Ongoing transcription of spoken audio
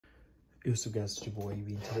What's up guys, it's your boy EV.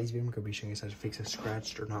 In today's video, I'm going to be showing you how to fix a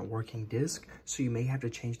scratched or not working disc. So you may have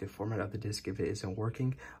to change the format of the disc if it isn't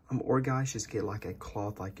working. Or guys, just get like a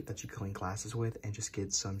cloth like that you clean glasses with and just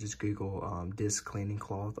get some, just Google disc cleaning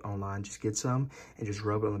cloth online. Just get some and just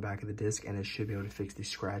rub it on the back of the disc and it should be able to fix these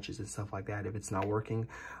scratches and stuff like that if it's not working.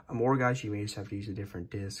 Or guys, you may just have to use a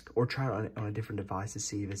different disc or try it on a different device to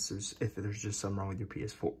see if there's just something wrong with your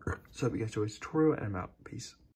PS4. So I hope you guys enjoyed this tutorial and I'm out. Peace.